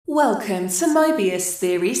Welcome to Mobius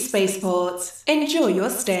Theory Spaceport. Enjoy your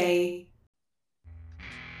stay.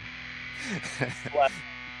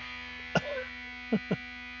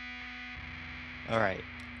 All right,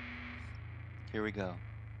 here we go.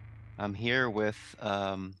 I'm here with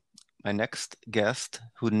my next guest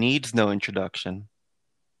who needs no introduction,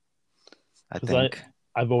 I Because think.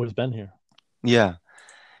 I've always been here. Yeah,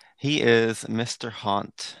 he is Mr.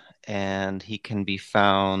 Haunt, and he can be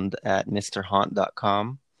found at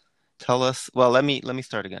mrhaunt.com. Tell us, well, let me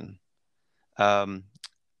start again. Um,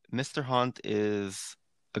 Mr. Haunt is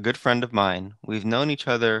a good friend of mine. We've known each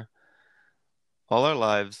other all our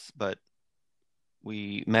lives, but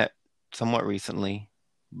we met somewhat recently.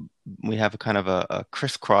 We have a kind of a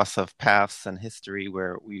crisscross of paths and history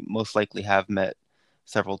where we most likely have met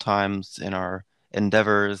several times in our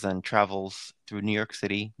endeavors and travels through New York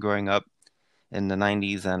City growing up in the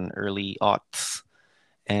 90s and early aughts.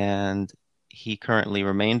 And he currently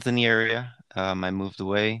remains in the area. I moved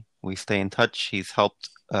away. We stay in touch. He's helped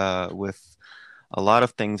with a lot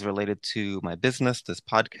of things related to my business, this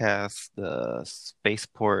podcast, the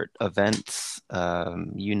spaceport events,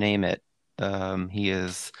 you name it. He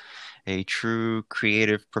is a true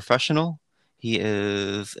creative professional. He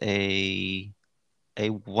is a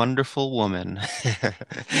wonderful woman.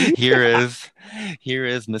 Here is here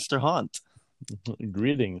is Mr. Haunt.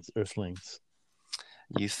 Greetings, Earthlings.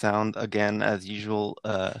 You sound again as usual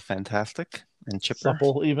fantastic and chipper.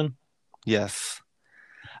 Supple, even. Yes.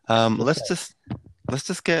 Just Let's say. just let's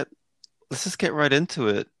just get right into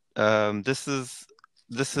it. This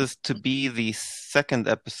is to be the second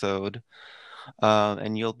episode,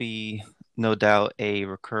 and you'll be no doubt a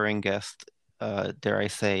recurring guest, dare I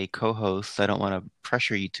say, co-host. I don't want to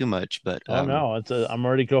pressure you too much, but Oh no, I'm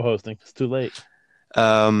already co-hosting. It's too late.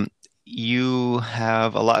 um, you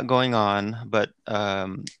have a lot going on, but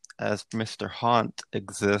as Mr. Haunt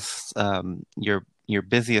exists, your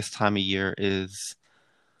busiest time of year is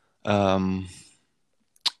um,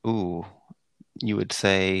 ooh, you would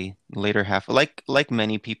say later half, like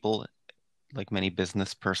many people, like many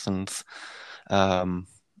business persons. Um,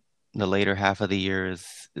 the later half of the year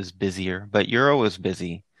is busier, but you're always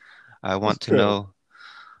busy. I That's want to true. know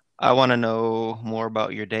I want to know more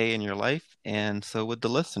about your day and your life, and so would the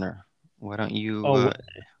listener. Why don't you Oh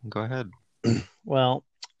go ahead? well,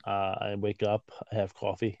 I wake up, I have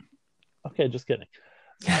coffee. Okay, just kidding.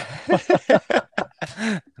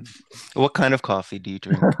 What kind of coffee do you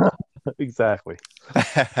drink? Exactly.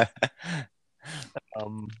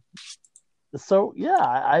 Um, so yeah,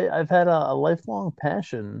 I've had a lifelong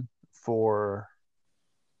passion for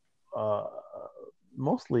uh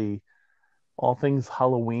mostly all things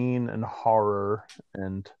Halloween and horror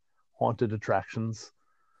and haunted attractions.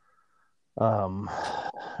 Um,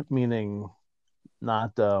 Meaning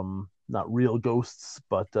not real ghosts,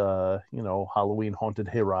 but Halloween haunted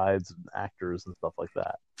hayrides, and actors and stuff like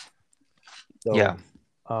that. Yeah.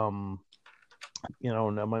 So, um, now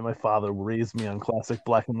my father raised me on classic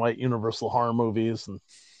black and white Universal horror movies and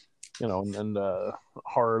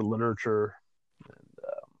horror literature.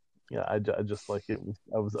 Yeah, I just like it.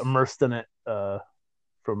 I was immersed in it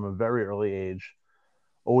from a very early age.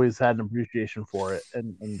 Always had an appreciation for it,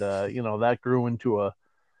 and that grew into a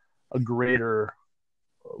greater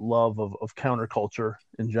love of counterculture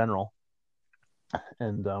in general.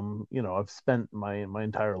 And I've spent my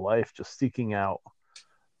entire life just seeking out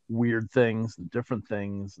weird things and different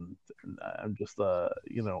things, and I'm just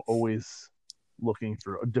always looking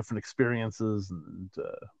for different experiences and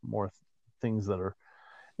more things that are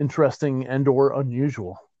interesting and or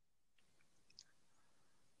unusual.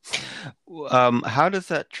 How does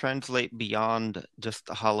that translate beyond just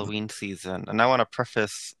the Halloween season? And I want to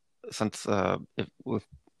preface, since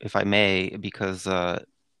if I may, because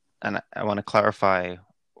and I want to clarify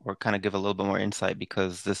or kind of give a little bit more insight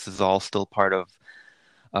because this is all still part of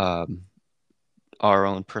um, our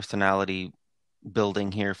own personality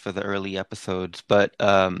building here for the early episodes. But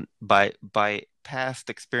by past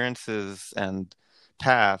experiences and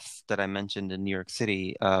paths that I mentioned in New York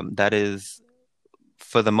City, that is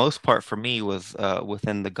for the most part for me was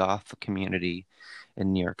within the Goth community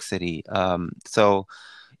in New York City. So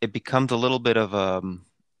it becomes a little bit of a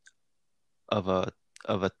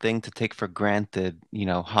of a thing to take for granted,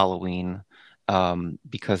 Halloween,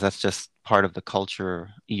 because that's just part of the culture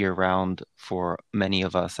year round for many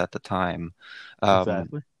of us at the time. Um,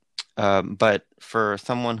 Exactly. but for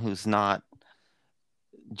someone who's not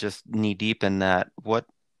just knee deep in that, what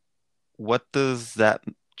does that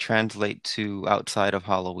translate to outside of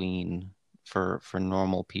Halloween for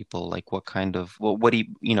normal people? Like what do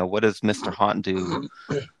you know, what does Mr. Haunt do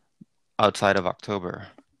outside of October?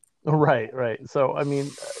 Right. So, I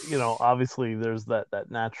mean, obviously there's that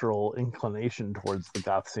natural inclination towards the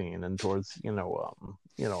goth scene and towards,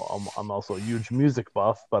 I'm also a huge music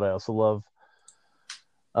buff, but I also love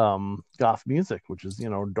goth music, which is,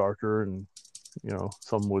 darker and,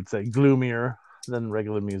 some would say gloomier than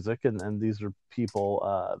regular music. And these are people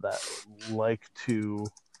that like to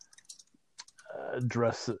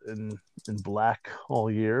dress in black all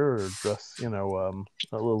year, or dress, a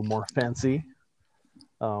little more fancy.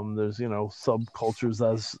 There's,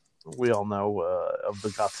 subcultures, as we all know, of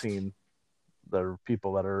the goth scene. There are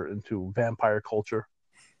people that are into vampire culture.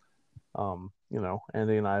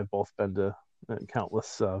 Andy and I have both been to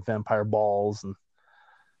countless vampire balls and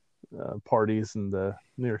parties in the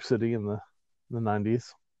New York City in the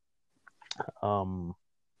 90s.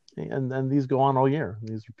 And these go on all year.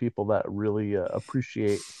 These are people that really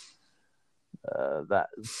appreciate that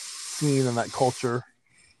scene and that culture.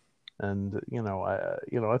 And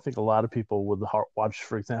I think a lot of people would watch,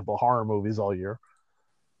 for example, horror movies all year.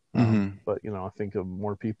 But I think of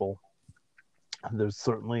more people. There's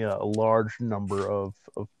certainly a large number of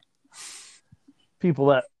people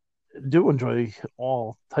that do enjoy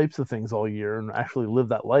all types of things all year and actually live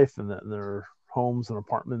that life, and that their homes and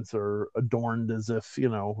apartments are adorned as if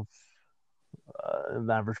an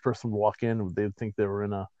average person would walk in, they'd think they were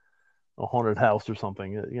in a haunted house or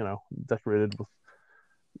something, decorated with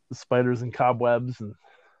spiders and cobwebs and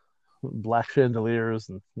black chandeliers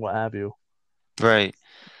and what have you. Right.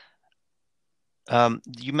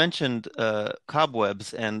 You mentioned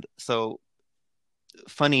cobwebs, and so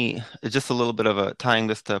funny, just a little bit of a tying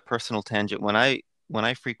this to a personal tangent. When I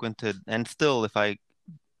frequented, and still if I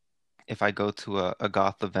go to a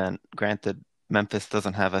goth event, granted Memphis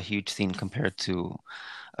doesn't have a huge scene compared to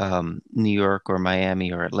New York or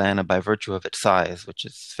Miami or Atlanta by virtue of its size, which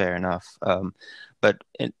is fair enough. But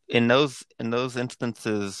in those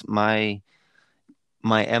instances, my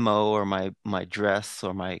MO, or my dress,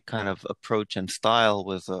 or my kind of approach and style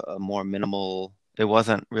was a more minimal. It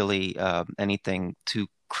wasn't really anything too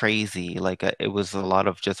crazy. Like it was a lot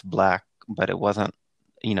of just black, but it wasn't.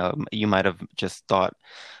 You might have just thought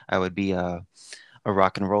I would be a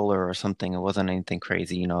rock and roller or something. It wasn't anything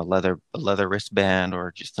crazy. A leather wristband,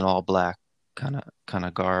 or just an all black kind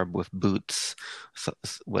of garb with boots, so,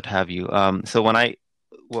 what have you. So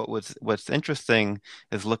what's interesting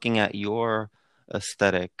is looking at your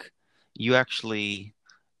aesthetic. You actually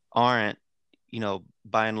aren't,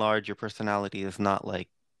 by and large, your personality is not like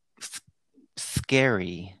s-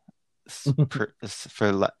 scary, for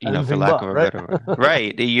Anything lack of but, a right? better word.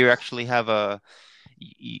 Right. You actually have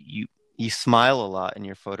you smile a lot in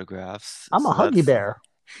your photographs. I'm a So huggy that's, bear.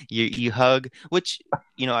 you hug, which,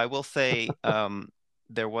 I will say,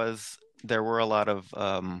 there was there were a lot of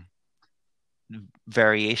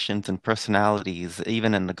variations in personalities,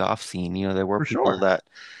 even in the goth scene. There were For people sure.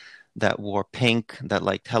 that wore pink, that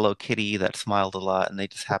liked Hello Kitty, that smiled a lot, and they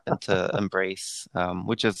just happened to embrace,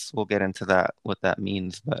 which is, we'll get into that, what that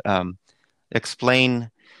means. But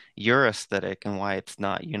explain your aesthetic and why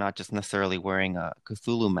you're not just necessarily wearing a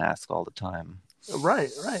Cthulhu mask all the time.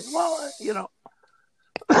 Right. Well,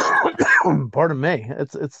 pardon me.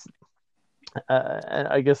 It's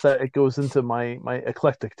I guess that it goes into my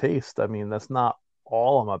eclectic taste. I mean, that's not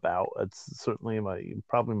all I'm about. It's certainly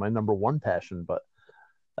probably my number one passion, but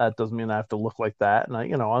that doesn't mean I have to look like that. And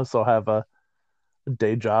I also have a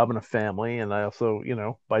day job and a family, and I also,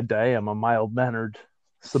 by day I'm a mild mannered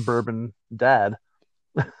suburban dad.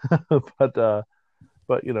 but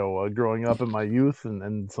growing up in my youth,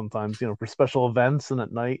 and sometimes, for special events and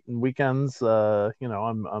at night and weekends, I'm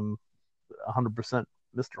 100%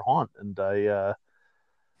 Mr. Haunt, and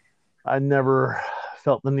I never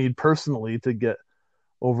felt the need personally to get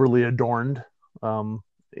overly adorned. Now,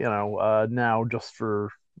 just you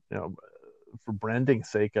know for branding's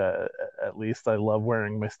sake, at least I love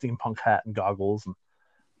wearing my steampunk hat and goggles, and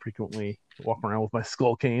frequently walk around with my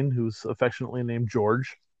skull cane, who's affectionately named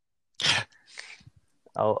George.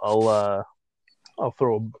 I'll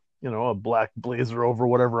throw a black blazer over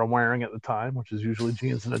whatever I'm wearing at the time, which is usually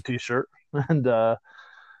jeans and a t-shirt. And I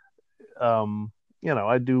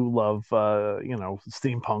do love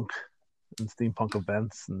steampunk and steampunk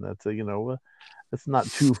events, and that's it's not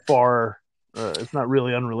too far. It's not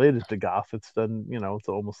really unrelated to goth. It's been it's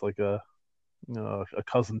almost like a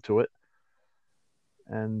cousin to it.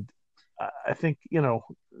 And I think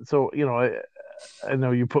so I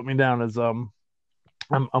know you put me down as I'm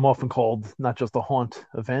often called not just a haunt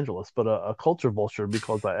evangelist, but a culture vulture,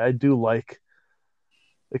 because I do like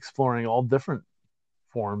exploring all different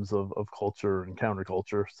forms of culture and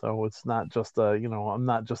counterculture. So it's not just I'm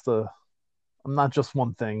not just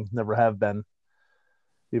one thing, never have been.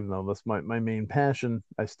 even though that's my main passion,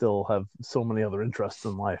 I still have so many other interests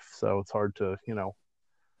in life. So it's hard to,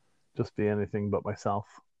 just be anything but myself.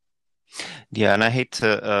 Yeah, and I hate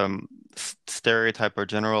to stereotype or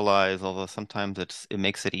generalize, although sometimes it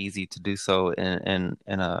makes it easy to do so in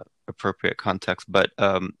a appropriate context. But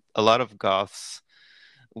a lot of Goths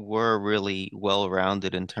were really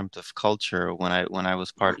well-rounded in terms of culture. When I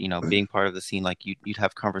was part, being part of the scene, like you'd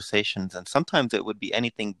have conversations, and sometimes it would be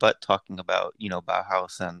anything but talking about,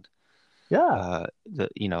 Bauhaus and Yeah, the,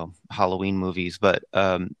 Halloween movies. But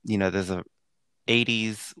there's a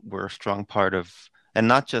 80s were a strong part of, and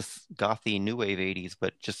not just gothy new wave 80s,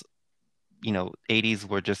 but just 80s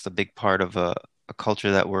were just a big part of a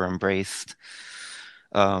culture that were embraced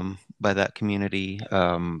by that community.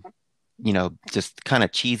 Just kind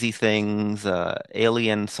of cheesy things,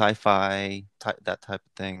 alien sci-fi that type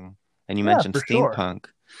of thing. And you yeah, mentioned for sure. steampunk.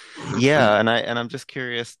 Yeah, and I'm just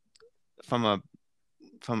curious from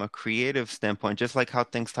a creative standpoint, just like how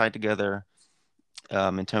things tie together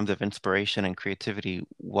in terms of inspiration and creativity,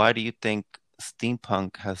 why do you think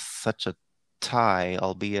steampunk has such a tie,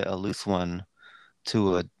 albeit a loose one,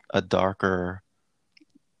 to a darker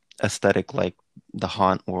aesthetic like the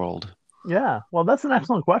haunt world? Yeah, well, that's an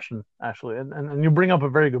excellent question, actually, and you bring up a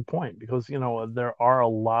very good point because there are a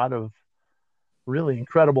lot of really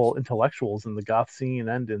incredible intellectuals in the goth scene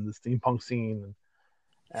and in the steampunk scene,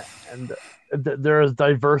 and they're as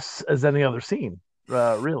diverse as any other scene,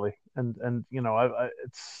 really. And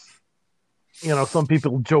it's some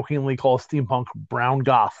people jokingly call steampunk brown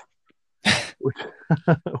goth, which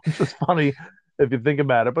which is funny if you think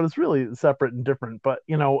about it, but it's really separate and different. But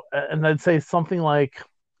and I'd say something like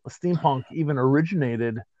steampunk even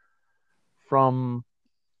originated from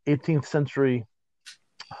 18th century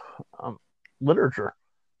um, literature.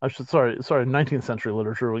 I should sorry 19th century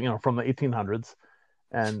literature. From the 1800s,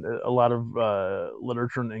 and a lot of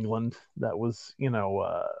literature in England that was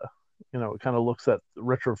it kind of looks at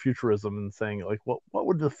retrofuturism and saying like what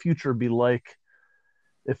would the future be like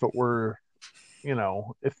if it were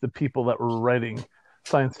if the people that were writing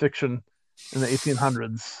science fiction in the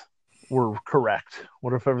 1800s were correct.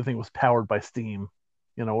 What if everything was powered by steam?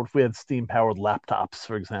 What if we had steam powered laptops,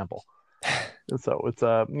 for example? And so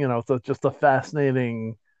just a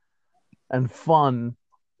fascinating and fun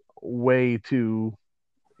way to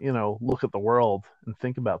look at the world and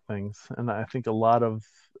think about things. And I think a lot of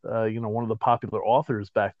one of the popular authors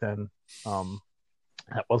back then,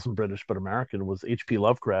 that wasn't British but American, was H.P.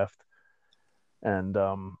 Lovecraft. And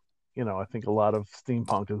I think a lot of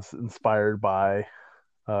steampunk is inspired by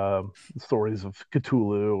stories of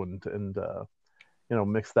Cthulhu, and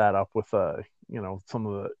mix that up with some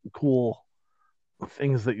of the cool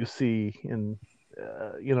things that you see in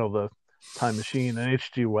the Time Machine and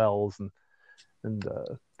H.G. Wells, and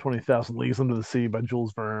 20,000 Leagues Under the Sea by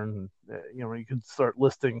Jules Verne. You could start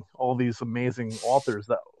listing all these amazing authors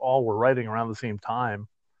that all were writing around the same time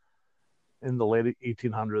in the late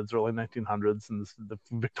 1800s, early 1900s, and the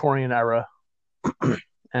Victorian era.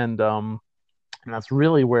 And that's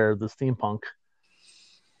really where the steampunk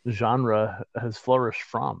genre has flourished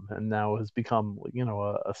from, and now has become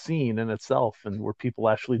a scene in itself, and where people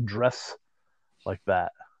actually dress like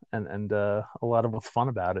that. And a lot of what's fun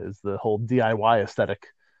about it is the whole DIY aesthetic.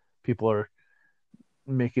 People are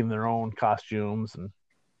making their own costumes,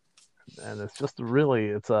 and it's just really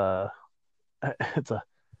it's a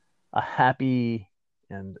happy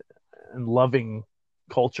and loving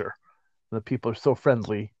culture. The people are so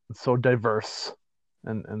friendly and so diverse,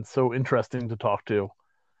 and so interesting to talk to.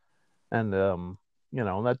 And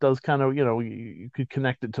that does kind of you could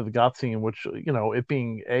connect it to the goth scene, which it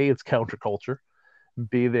being it's counterculture,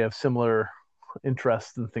 B, they have similar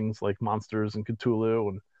interests in things like monsters and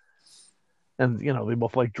Cthulhu, and they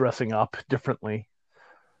both like dressing up differently.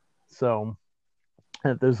 So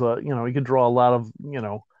there's you could draw a lot of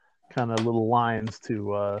kind of little lines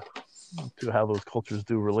to how those cultures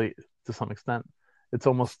do relate to some extent. It's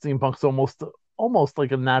almost steampunk's almost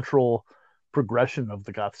like a natural progression of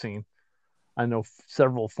the goth scene. I know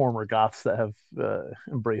several former goths that have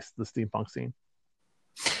embraced the steampunk scene.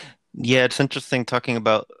 Yeah, it's interesting talking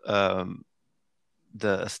about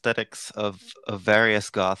the aesthetics of various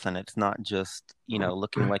goth, and it's not just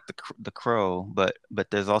looking like the Crow, but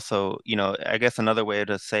there's also I guess another way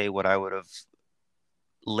to say what I would have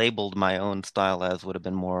labeled my own style as would have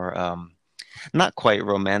been more not quite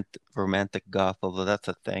romantic goth, although that's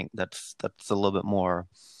a thing that's a little bit more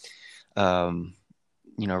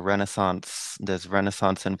Renaissance. There's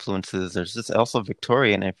Renaissance influences. There's just also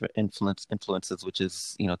Victorian influences, which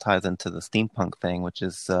is ties into the steampunk thing, which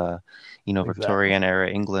is Exactly. Victorian era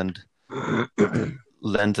England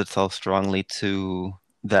lends itself strongly to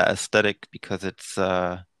that aesthetic because it's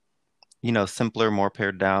simpler, more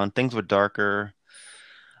pared down. Things were darker,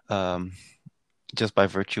 um, just by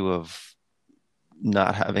virtue of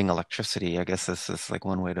not having electricity. I guess this is like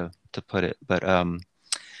one way to put it. But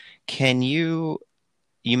can you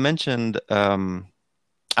mentioned I'm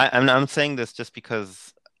saying this just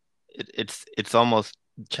because it's almost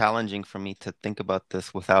challenging for me to think about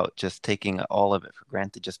this without just taking all of it for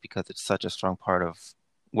granted, just because it's such a strong part of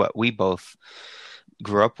what we both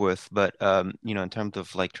grew up with. But in terms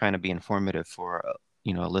of like trying to be informative for a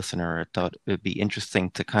listener, I thought it'd be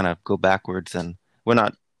interesting to kind of go backwards, and we're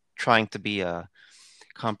not trying to be a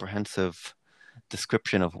comprehensive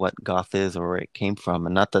description of what goth is or where it came from,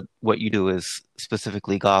 and not that what you do is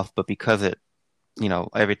specifically goth, but because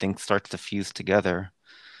everything starts to fuse together.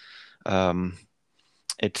 Um,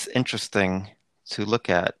 it's interesting to look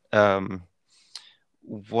at.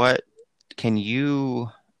 What can you,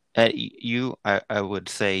 I would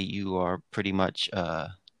say you are pretty much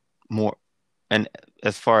more, and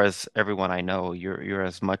as far as everyone I know, you're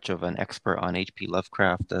as much of an expert on H.P.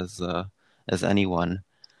 Lovecraft as anyone.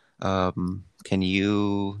 Do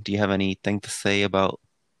you have anything to say about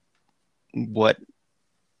what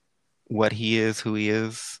he is, who he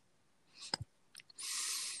is?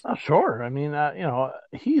 Sure. I mean,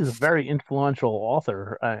 he's a very influential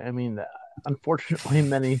author. I mean, unfortunately,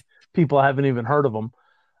 many people haven't even heard of him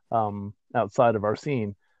outside of our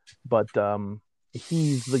scene. But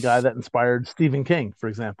he's the guy that inspired Stephen King, for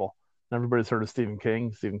example. Everybody's heard of Stephen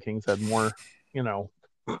King. Stephen King's had more,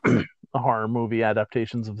 horror movie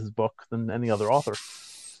adaptations of his book than any other author.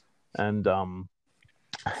 And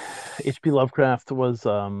H.P. Lovecraft was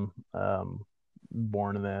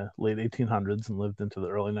born in the late 1800s and lived into the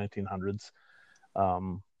early 1900s.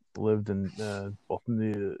 Lived in both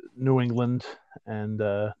New England and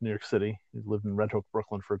New York City. He lived in Red Hook,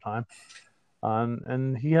 Brooklyn for a time.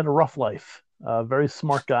 And he had a rough life. A very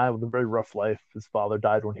smart guy with a very rough life. His father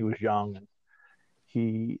died when he was young. And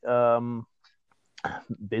he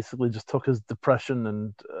basically just took his depression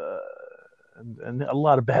and a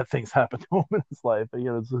lot of bad things happened to him in his life.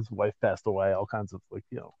 His wife passed away. All kinds of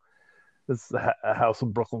this house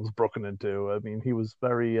in Brooklyn was broken into. I mean, he was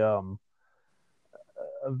very a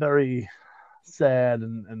very sad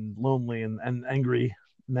and lonely and angry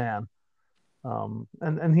man.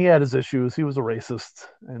 And he had his issues. He was a racist,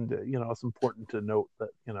 and it's important to note that.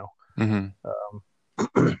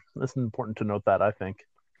 It's important to note that, I think.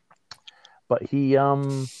 But he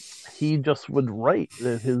just would write.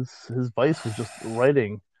 His vice was just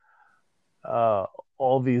writing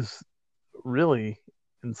all these really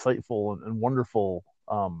insightful and wonderful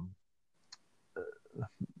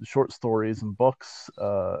short stories and books,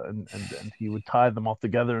 and he would tie them all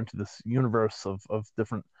together into this universe of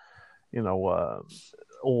different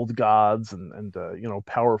old gods and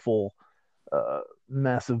powerful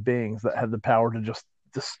massive beings that had the power to just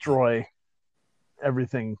destroy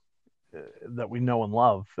everything that we know and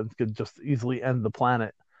love, and could just easily end the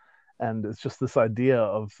planet. And it's just this idea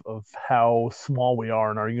of how small we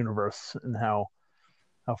are in our universe, and how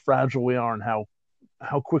fragile we are, and how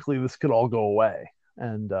quickly this could all go away.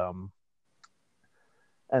 And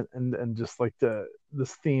just like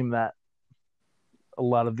this theme that a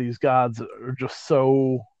lot of these gods are just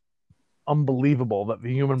so unbelievable that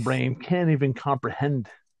the human brain can't even comprehend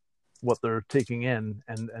what they're taking in,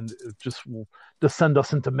 and it just will descend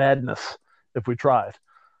us into madness if we tried.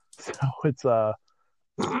 So it's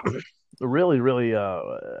really, really,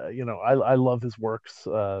 I love his works.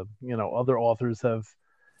 Other authors have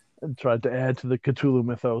tried to add to the Cthulhu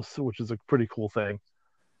mythos, which is a pretty cool thing.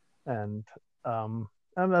 And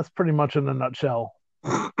that's pretty much in a nutshell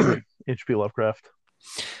H.P. Lovecraft.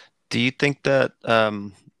 Do you think that,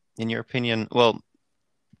 in your opinion, well,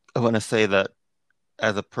 I want to say that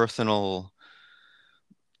as a personal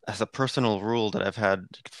rule that I've had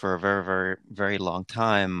for a very, very, very long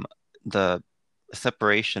time, the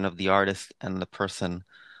separation of the artist and the person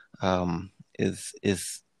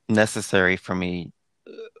is necessary for me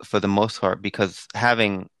for the most part, because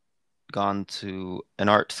having gone to an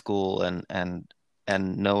art school and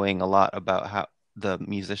knowing a lot about how the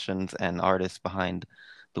musicians and artists behind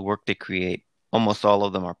the work they create, almost all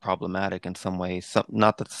of them are problematic in some ways.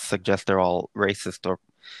 Not to suggest they're all racist or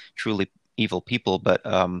truly evil people, but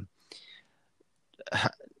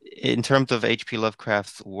in terms of H.P.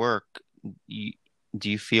 Lovecraft's work, do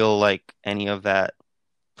you feel like any of that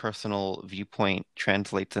personal viewpoint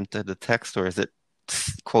translates into the text, or is it,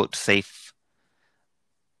 quote, safe?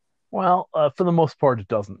 Well, for the most part, it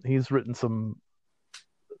doesn't. He's written some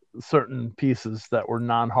certain pieces that were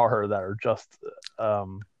non-horror that are just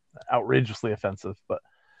outrageously offensive, but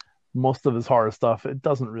most of his horror stuff, it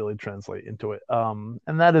doesn't really translate into it. And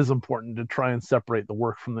that is important to try and separate the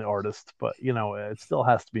work from the artist, but it still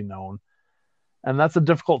has to be known. And that's a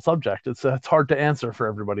difficult subject. It's hard to answer for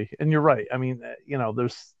everybody. And you're right. I mean,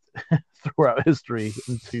 there's throughout history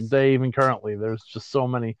and today, even currently, there's just so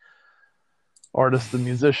many artists and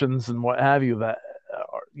musicians and what have you that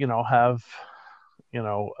have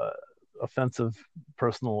offensive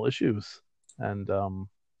personal issues, and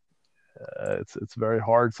it's very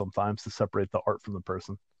hard sometimes to separate the art from the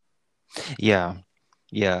person. Yeah,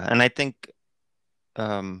 yeah, and I think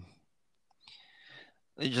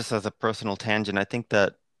just as a personal tangent, I think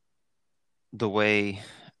that the way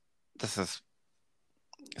this is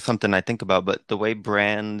something I think about, but the way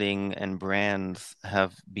branding and brands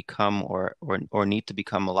have become or need to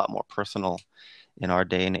become a lot more personal in our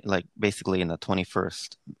day, and like basically in the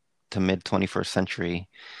 21st to mid 21st century,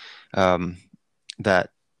 um,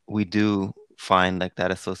 that we do find like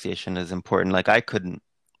that association is important. Like I couldn't,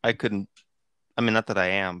 I mean, not that I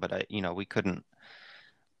am, but we couldn't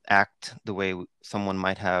act the way someone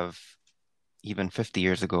might have even 50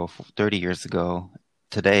 years ago, 30 years ago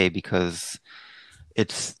today, because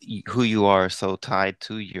it's who you are so tied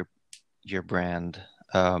to your brand.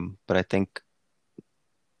 But I think,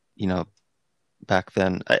 you know, back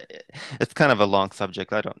then, it's kind of a long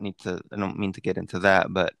subject. I don't mean to get into that,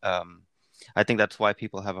 but I think that's why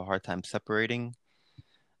people have a hard time separating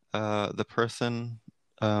the person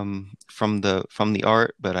from the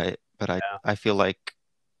art. Yeah. I feel like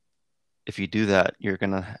if you do that, you're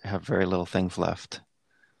gonna have very little things left.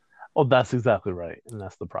 Oh, that's exactly right, and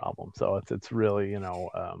that's the problem. So it's really,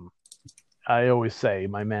 I always say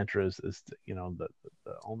my mantra is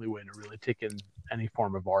the only way to really take in any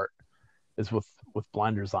form of art is with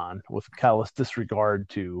blinders on, with callous disregard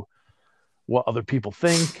to what other people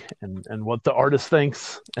think and what the artist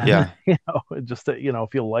thinks, and Yeah, just that,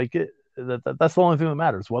 if you like it, that's the only thing that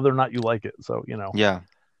matters, whether or not you like it. So yeah.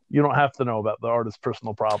 you don't have to know about the artist's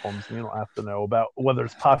personal problems, and you don't have to know about whether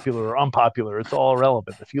it's popular or unpopular. It's all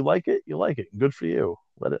irrelevant. If you like it, you like it. Good for you.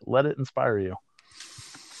 Let it inspire you.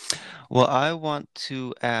 Well, I want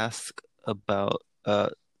to ask about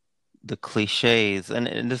the cliches,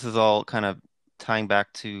 and this is all kind of tying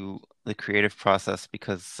back to the creative process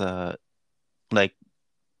because, like,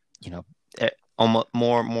 you know, almost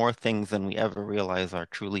more things than we ever realize are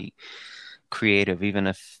truly creative, even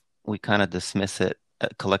if we kind of dismiss it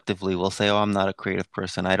collectively. We'll say, "Oh, I'm not a creative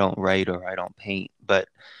person. I don't write or I don't paint." But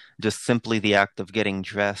just simply the act of getting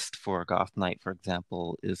dressed for a goth night, for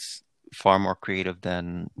example, is far more creative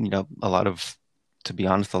than, to be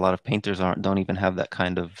honest, a lot of painters don't even have that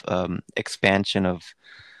kind of expansion of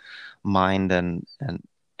mind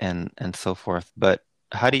and so forth. But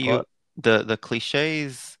how Well do you put. the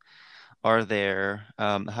cliches are there?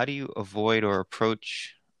 How do you avoid or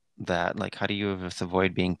approach that? Like, how do you just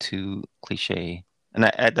avoid being too cliche? And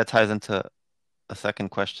that ties into a second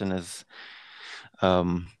question is,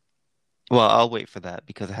 um, well, I'll wait for that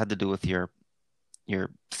because it had to do with your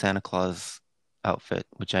Santa Claus outfit,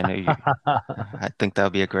 which I know I think that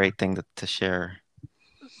would be a great thing to share.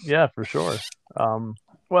 Yeah, for sure.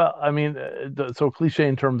 Well, I mean, so cliche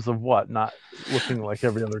in terms of what? Not looking like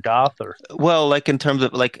every other goth, or Well, like in terms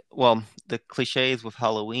of like, well, the cliches with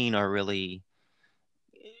Halloween are really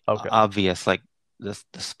okay, obvious, like the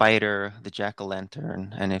spider, the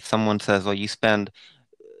jack-o'-lantern, and if someone says, "Well, you spend,"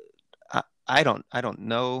 I don't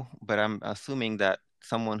know, but I'm assuming that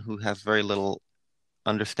someone who has very little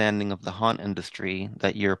understanding of the haunt industry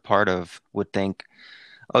that you're part of would think,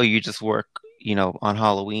 "Oh, you just work, on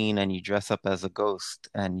Halloween and you dress up as a ghost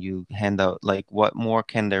and you hand out like what more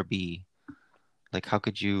can there be? Like, how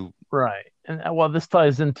could you?" right? And well, this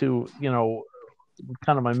ties into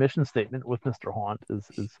kind of my mission statement with Mr. Haunt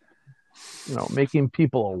is making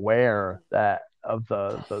people aware that of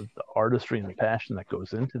the artistry and the passion that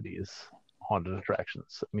goes into these haunted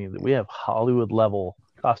attractions. I mean, we have Hollywood level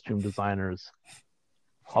costume designers,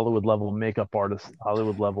 Hollywood level makeup artists,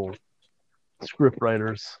 Hollywood level script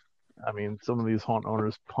writers. I mean, some of these haunt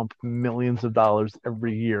owners pump millions of dollars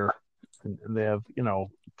every year, and they have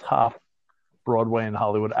top Broadway and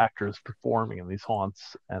Hollywood actors performing in these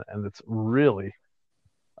haunts, and it's really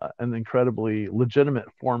an incredibly legitimate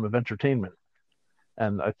form of entertainment.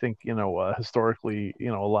 And I think historically, a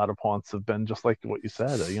lot of haunts have been just like what you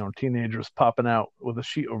said. Teenagers popping out with a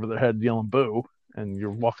sheet over their head yelling "boo," and you're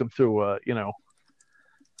walking through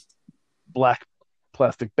black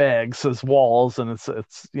plastic bags as walls, and it's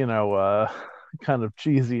kind of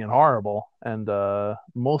cheesy and horrible. And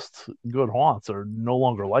most good haunts are no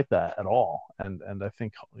longer like that at all. And I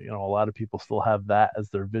think a lot of people still have that as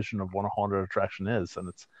their vision of what a haunted attraction is,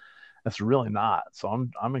 and It's really not. So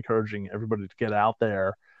I'm encouraging everybody to get out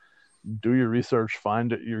there, do your research,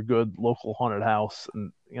 find your good local haunted house,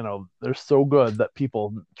 and they're so good that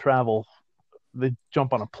people travel. They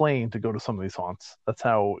jump on a plane to go to some of these haunts. That's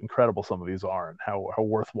how incredible some of these are, and how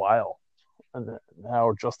worthwhile, and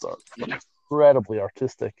how just incredibly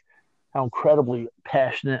artistic, how incredibly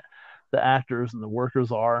passionate the actors and the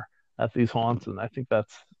workers are at these haunts. And I think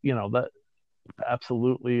that's that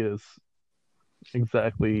absolutely is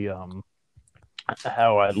exactly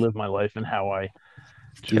how I live my life and how I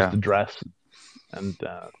choose to dress. And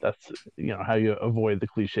that's how you avoid the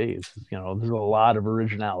cliches. There's a lot of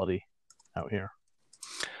originality out here.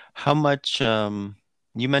 How much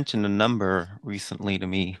you mentioned a number recently to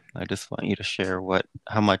me. I just want you to share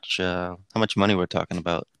how much money we're talking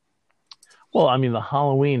about. Well, I mean, the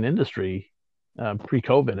Halloween industry,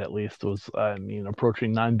 pre-COVID at least, was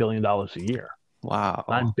approaching $9 billion a year. Wow.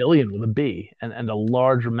 9 billion with a B, and a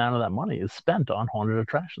large amount of that money is spent on haunted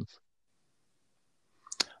attractions.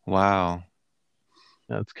 Wow.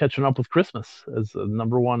 It's catching up with Christmas as the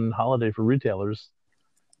number one holiday for retailers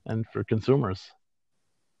and for consumers.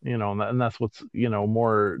 And that's what's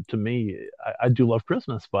more to me. I do love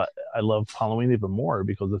Christmas, but I love Halloween even more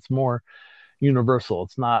because it's more universal.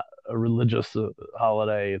 It's not a religious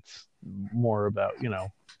holiday. It's more about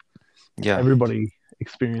everybody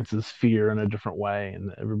experiences fear in a different way,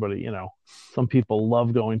 and everybody some people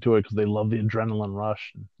love going to it because they love the adrenaline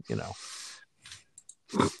rush.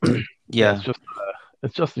 Yeah,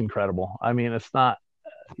 it's just incredible. I mean, it's not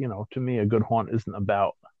to me, a good haunt isn't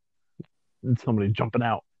about somebody jumping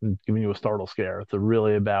out and giving you a startle scare. It's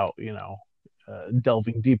really about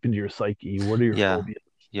delving deep into your psyche. What are your phobias?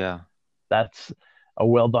 Yeah, that's a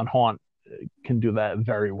well done haunt can do that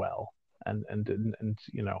very well. And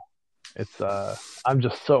it's I'm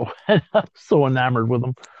just so so enamored with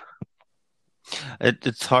them.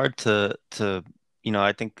 It's hard to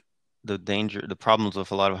I think the problems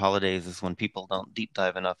with a lot of holidays is when people don't deep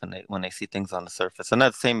dive enough and when they see things on the surface. And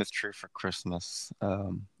that same is true for Christmas.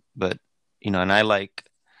 But and I like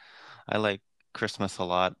Christmas a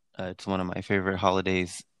lot. It's one of my favorite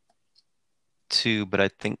holidays too. But I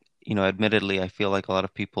think admittedly, I feel like a lot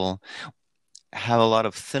of people have a lot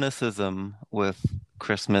of cynicism with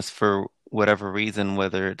Christmas for whatever reason,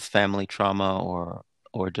 whether it's family trauma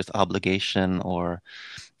or just obligation or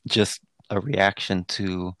just a reaction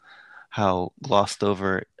to how glossed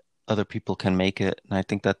over other people can make it. And I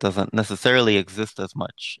think that doesn't necessarily exist as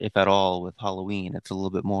much, if at all, with Halloween. It's a little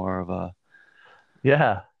bit more of a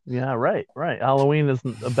right. Halloween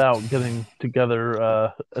isn't about getting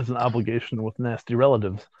together as an obligation with nasty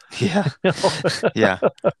relatives. Yeah. Yeah.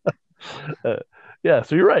 Yeah,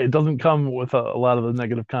 so you're right. It doesn't come with a lot of the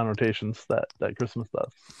negative connotations that Christmas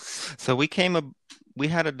does. So we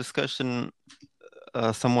had a discussion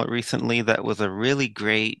somewhat recently that was a really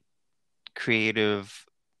great creative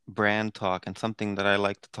brand talk, and something that I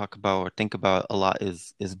like to talk about or think about a lot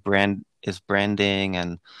is branding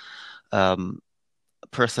and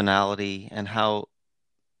personality, and how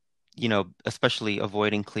especially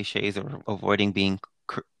avoiding cliches or avoiding being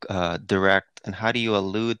direct, and how do you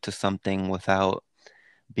allude to something without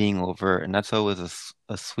being overt. And that's always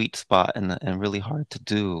a sweet spot and really hard to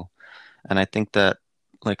do. And I think that,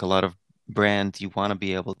 like a lot of brands, you want to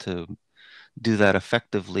be able to do that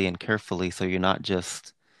effectively and carefully, so you're not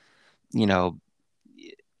just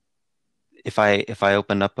if I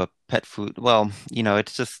open up a pet food, well,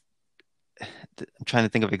 it's just, I'm trying to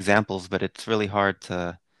think of examples, but it's really hard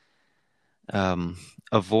to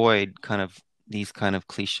avoid kind of these kind of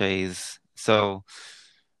cliches. So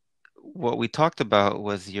what we talked about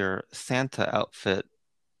was your Santa outfit,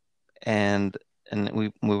 and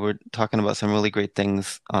we were talking about some really great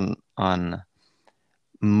things on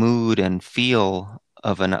mood and feel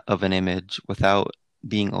of an image without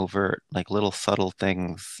being overt, like little subtle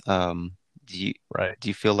things. Do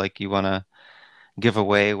you feel like you want to give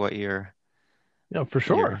away what you're? Yeah, for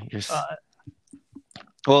sure.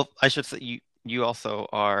 Well, I should say you also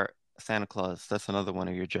are Santa Claus. That's another one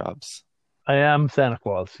of your jobs. I am Santa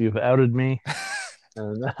Claus. You've outed me.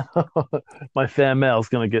 And my fan mail is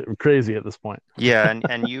going to get crazy at this point. Yeah,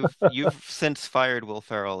 and you've since fired Will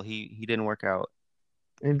Ferrell. He didn't work out.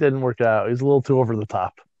 He didn't work out. He's a little too over the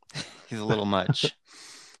top. He's a little much.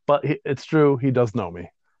 But it's true. He does know me.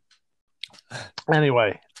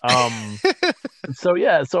 Anyway, so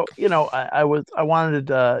I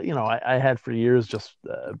wanted I had for years just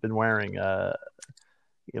been wearing a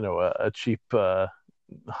cheap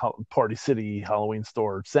Party City Halloween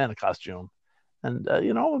store Santa costume, and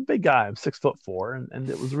I'm a big guy. I'm 6'4", and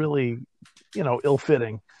it was really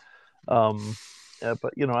ill-fitting.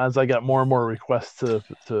 But as I got more and more requests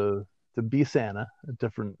to to be Santa at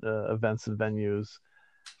different events and venues,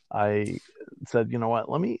 I said, you know what,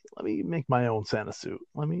 let me make my own Santa suit.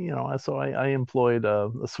 I employed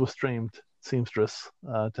a Swiss trained seamstress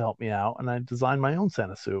to help me out, and I designed my own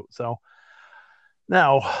Santa suit. So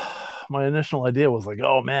now my initial idea was like,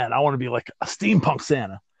 oh man, I want to be like a steampunk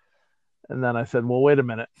Santa. And then I said, well, wait a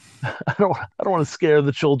minute. I don't want to scare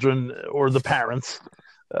the children or the parents.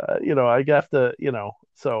 I have to,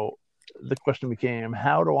 so the question became,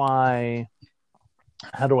 how do I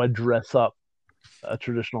dress up a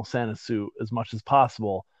traditional Santa suit as much as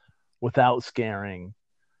possible without scaring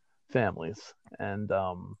families? And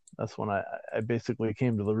that's when I basically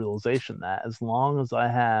came to the realization that as long as I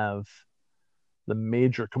have the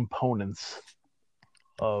major components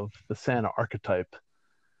of the Santa archetype,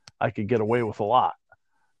 I could get away with a lot.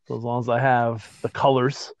 So as long as I have the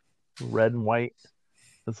colors, red and white,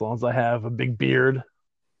 as long as I have a big beard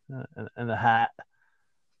and a hat,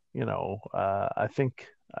 I think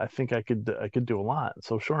I could do a lot.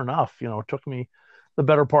 So sure enough, it took me the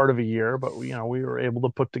better part of a year, but we were able to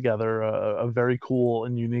put together a very cool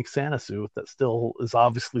and unique Santa suit that still is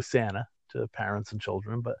obviously Santa to parents and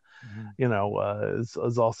children, but is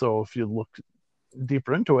also, if you look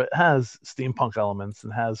deeper into it, has steampunk elements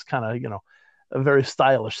and has kind of a very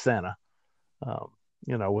stylish Santa,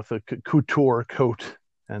 with a couture coat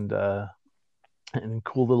and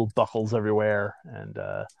cool little buckles everywhere, and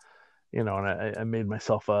and I made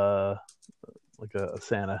myself a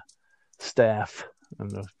Santa staff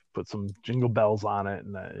and put some jingle bells on it,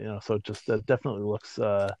 and so it just definitely looks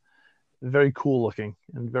very cool looking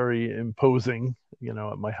and very imposing,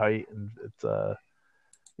 at my height, and it's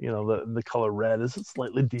the color red is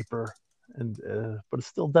slightly deeper, and but it's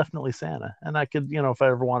still definitely Santa. And I could, if I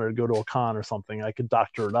ever wanted to go to a con or something, I could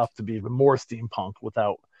doctor it up to be even more steampunk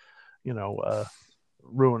without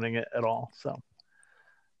ruining it at all. So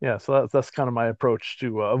yeah, so that's kind of my approach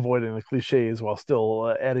to avoiding the cliches while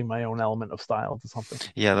still adding my own element of style to something.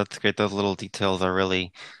 Yeah, that's great. Those little details are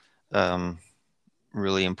really um,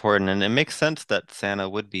 really important, and it makes sense that Santa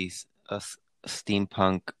would be a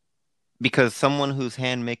steampunk, because someone who's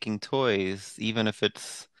hand making toys, even if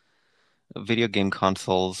it's video game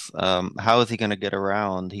consoles, how is he going to get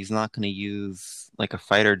around? He's not going to use like a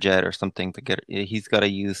fighter jet or something to get. He's got to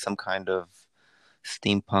use some kind of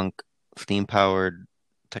steampunk, steam powered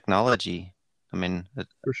technology. I mean,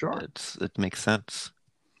 For sure. it makes sense.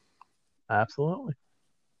 Absolutely.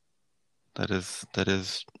 That is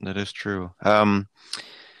true.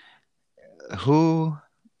 Who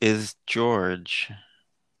is George,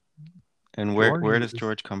 and where George where does is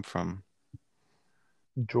George come from?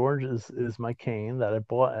 George is my cane that I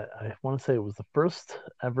bought. I want to say it was the first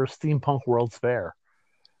ever Steampunk World's Fair.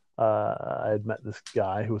 I had met this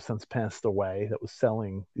guy who has since passed away that was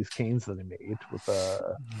selling these canes that he made with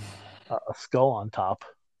a skull on top,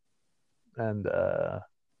 and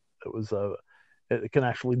it can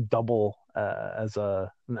actually double as an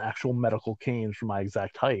actual medical cane for my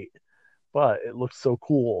exact height. But it looks so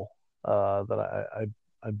cool that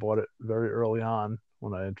I bought it very early on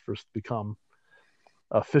when I had first become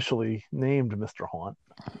officially named Mr. Haunt.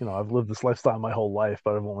 I've lived this lifestyle my whole life,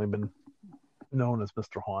 but I've only been known as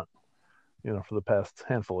Mr. Haunt, for the past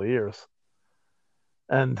handful of years.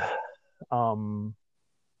 And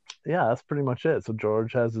yeah, that's pretty much it. So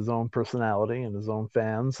George has his own personality and his own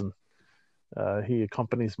fans, and he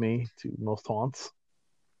accompanies me to most haunts,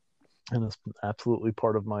 and is absolutely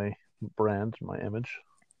part of my brand, my image.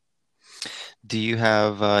 Do you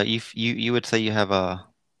have you would say you have a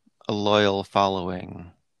loyal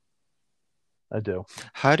following? I do.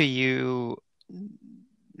 How do you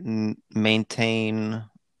maintain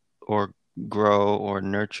or grow or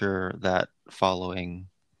nurture that following?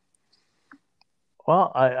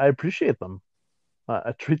 Well, I appreciate them.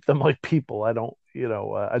 I treat them like people. I don't,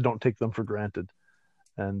 I don't take them for granted,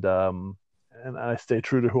 and I stay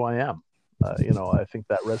true to who I am. I think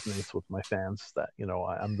that resonates with my fans. That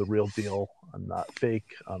I'm the real deal. I'm not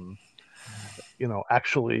fake. I'm,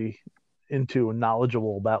 actually into and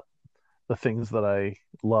knowledgeable about the things that I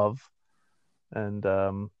love, and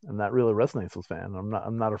that really resonates with fans.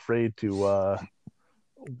 I'm not afraid to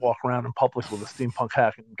walk around in public with a steampunk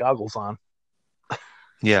hat and goggles on.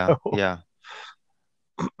 Yeah, So, yeah.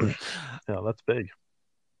 that's big.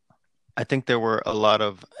 I think there were a lot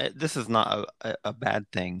of, this is not a bad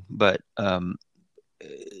thing, but what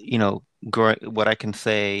I can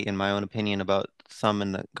say in my own opinion about some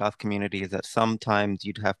in the goth community is that sometimes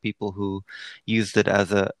you'd have people who used it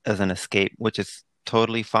as an escape, which is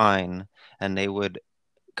totally fine, and they would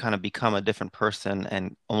kind of become a different person,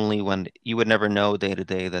 and only when you would never know day to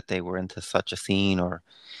day that they were into such a scene or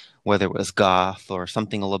whether it was goth or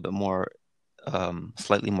something a little bit more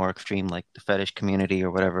slightly more extreme, like the fetish community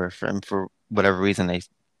or whatever. For whatever reason, they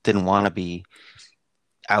didn't want to be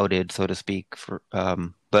outed, so to speak.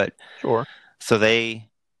 But Sure. so they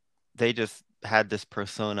just had this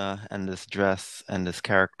persona and this dress and this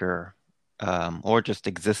character, or just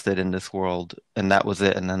existed in this world, and that was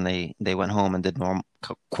it. And then they went home and did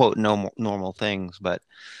quote normal things. But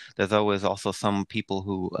there's always also some people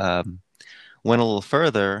who went a little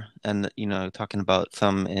further, and talking about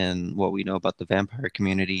some in what we know about the vampire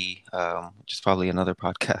community, which is probably another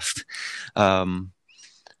podcast. Um,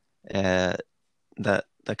 uh, that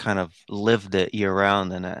kind of lived it year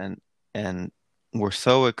round, and were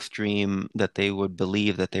so extreme that they would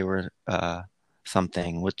believe that they were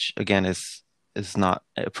something, which again is not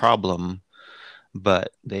a problem,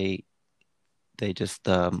 but they just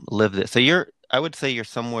lived it. So I would say you're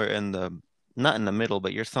somewhere not in the middle,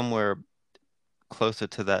 but you're somewhere closer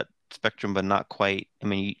to that spectrum, but not quite. I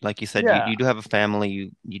mean, like you said, Yeah. you do have a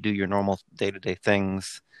family, you do your normal day-to-day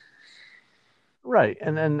things. Right.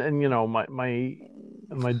 And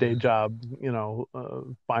my day job,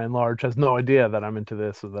 by and large, has no idea that I'm into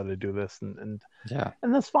this or that I do this, and Yeah.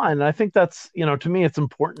 that's fine. And I think that's, to me, it's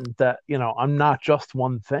important that, I'm not just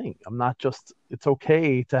one thing. It's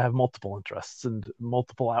okay to have multiple interests and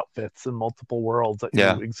multiple outfits and multiple worlds that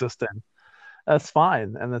Yeah. you exist in. That's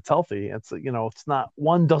fine. And that's healthy. It's not,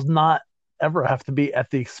 one does not ever have to be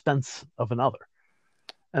at the expense of another.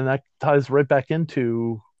 And that ties right back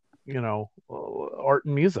into, art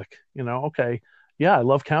and music. Okay, yeah, I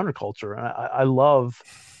love counterculture. I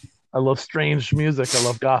love strange music. I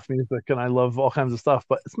love goth music, and I love all kinds of stuff.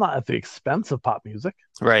 But it's not at the expense of pop music.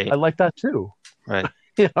 Right. I like that too. Right.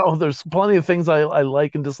 There's plenty of things I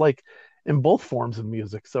like and dislike in both forms of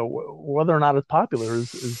music. So whether or not it's popular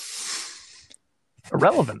is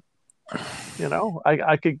irrelevant.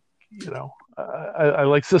 I could, I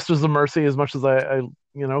like Sisters of Mercy as much as I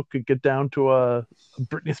could get down to a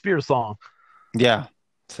Britney Spears song. Yeah,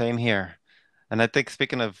 same here. And I think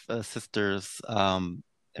speaking of sisters,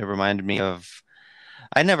 it reminded me of,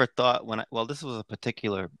 I never thought this was a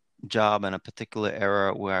particular job and a particular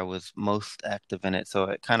era where I was most active in it. So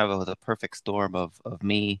it kind of was a perfect storm of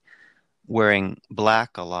me wearing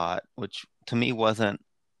black a lot, which to me wasn't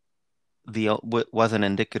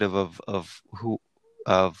indicative of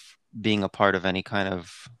being a part of any kind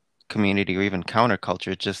of community or even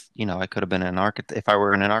counterculture. It's just, I could have been an architect if I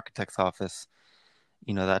were in an architect's office.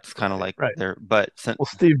 That's kind of like right. there. But well,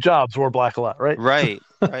 Steve Jobs wore black a lot, right? Right.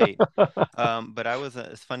 But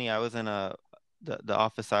it's funny. I was in the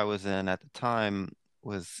office I was in at the time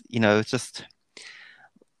was, it's just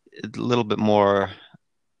a little bit more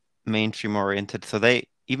mainstream oriented. So they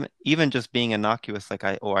even just being innocuous, like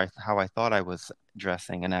how I thought I was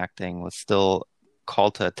dressing and acting was still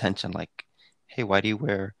called to attention. Like, hey, why do you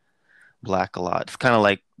wear black a lot? It's kind of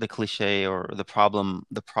like the cliche or the problem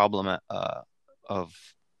of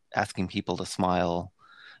asking people to smile.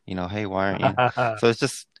 Hey, why aren't you? So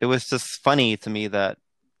it was just funny to me that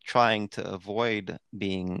trying to avoid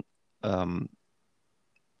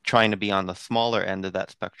trying to be on the smaller end of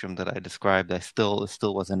that spectrum that I described, it still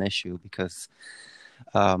was an issue because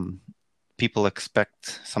sometimes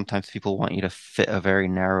people want you to fit a very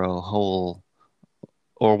narrow hole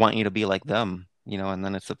or want you to be like them, and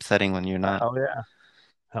then it's upsetting when you're not.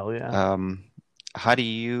 Hell yeah. How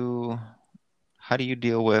do you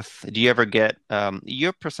deal with, do you ever get,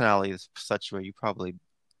 your personality is such where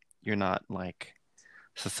you're not like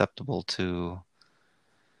susceptible to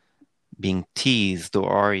being teased,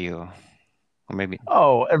 or are you? Or maybe.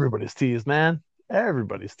 Oh, everybody's teased, man.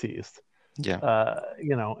 Everybody's teased. Yeah.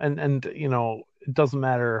 And it doesn't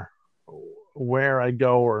matter where I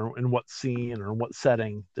go or in what scene or in what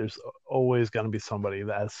setting, there's always going to be somebody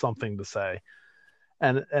that has something to say.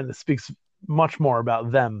 And it speaks much more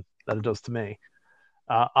about them than it does to me.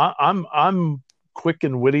 I'm quick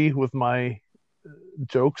and witty with my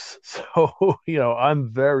jokes, so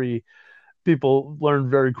people learn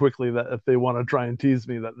very quickly that if they want to try and tease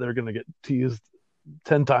me, that they're going to get teased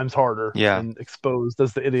 10 times harder and exposed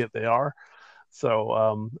as the idiot they are.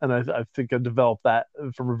 So, and I think I developed that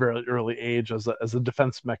from a very early age as a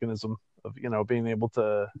defense mechanism of being able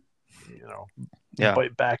to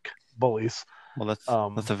bite back bullies. Well,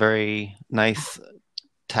 that's a very nice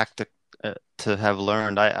tactic to have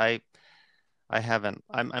learned. I haven't.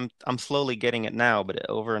 I'm slowly getting it now, but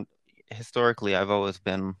historically, I've always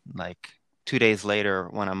been like 2 days later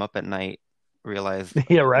when I'm up at night, realize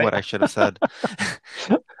what I should have said.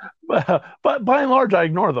 But by and large, I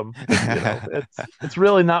ignore them. It's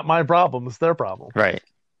really not my problem; it's their problem. Right.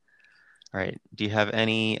 Do you have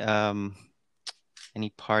any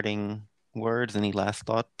Any parting words? Any last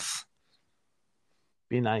thoughts?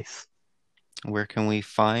 Be nice. Where can we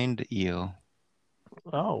find you?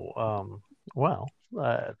 Oh, well,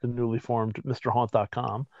 the newly formed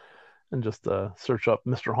MrHaunt.com, and just search up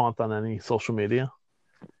Mr. Haunt on any social media,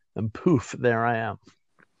 and poof, there I am.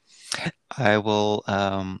 I will.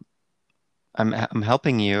 I'm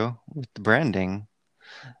helping you with the branding.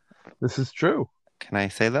 This is true. Can I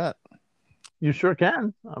say that? You sure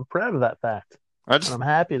can. I'm proud of that fact. And I'm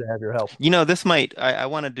happy to have your help. This might, I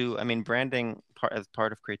want to do, branding as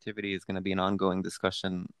part of creativity is going to be an ongoing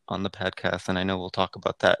discussion on the podcast. And I know we'll talk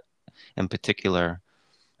about that in particular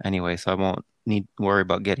anyway, so I won't need worry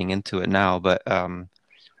about getting into it now. But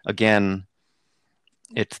again,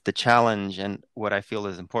 it's the challenge, and what I feel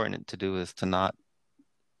is important to do is to not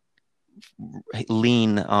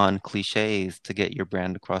lean on cliches to get your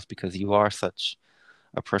brand across, because you are such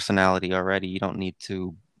a personality already. You don't need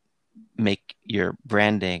to make your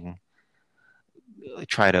branding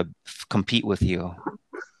try to compete with you.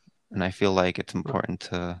 And I feel like it's important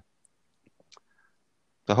to,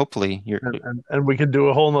 so hopefully you're, and we can do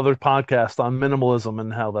a whole nother podcast on minimalism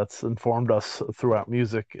and how that's informed us throughout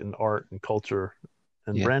music and art and culture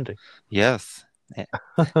and branding. Yes.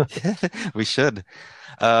 We should.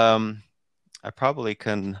 I probably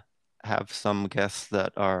can have some guests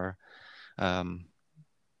that are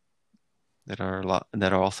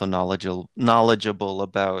also knowledgeable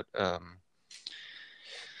about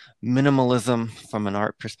minimalism from an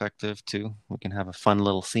art perspective too. We can have a fun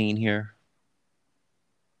little scene here.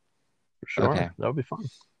 For sure. Okay. That would be fun.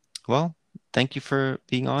 Well, thank you for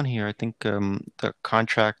being on here. I think the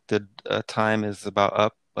contracted time is about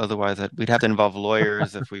up. Otherwise, we'd have to involve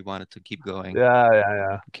lawyers if we wanted to keep going.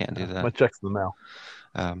 Yeah. We can't do that. My check's in the mail.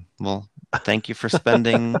 Well, thank you for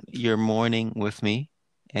spending your morning with me.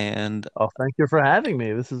 And thank you for having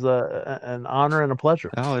me. This is an honor and a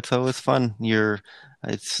pleasure. Oh, it's always fun.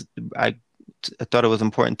 I thought it was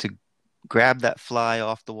important to grab that fly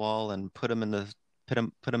off the wall and put him in the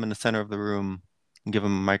center of the room and give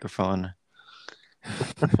him a microphone.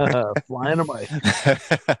 Flying a mic.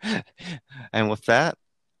 And with that,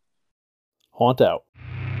 Haunt out.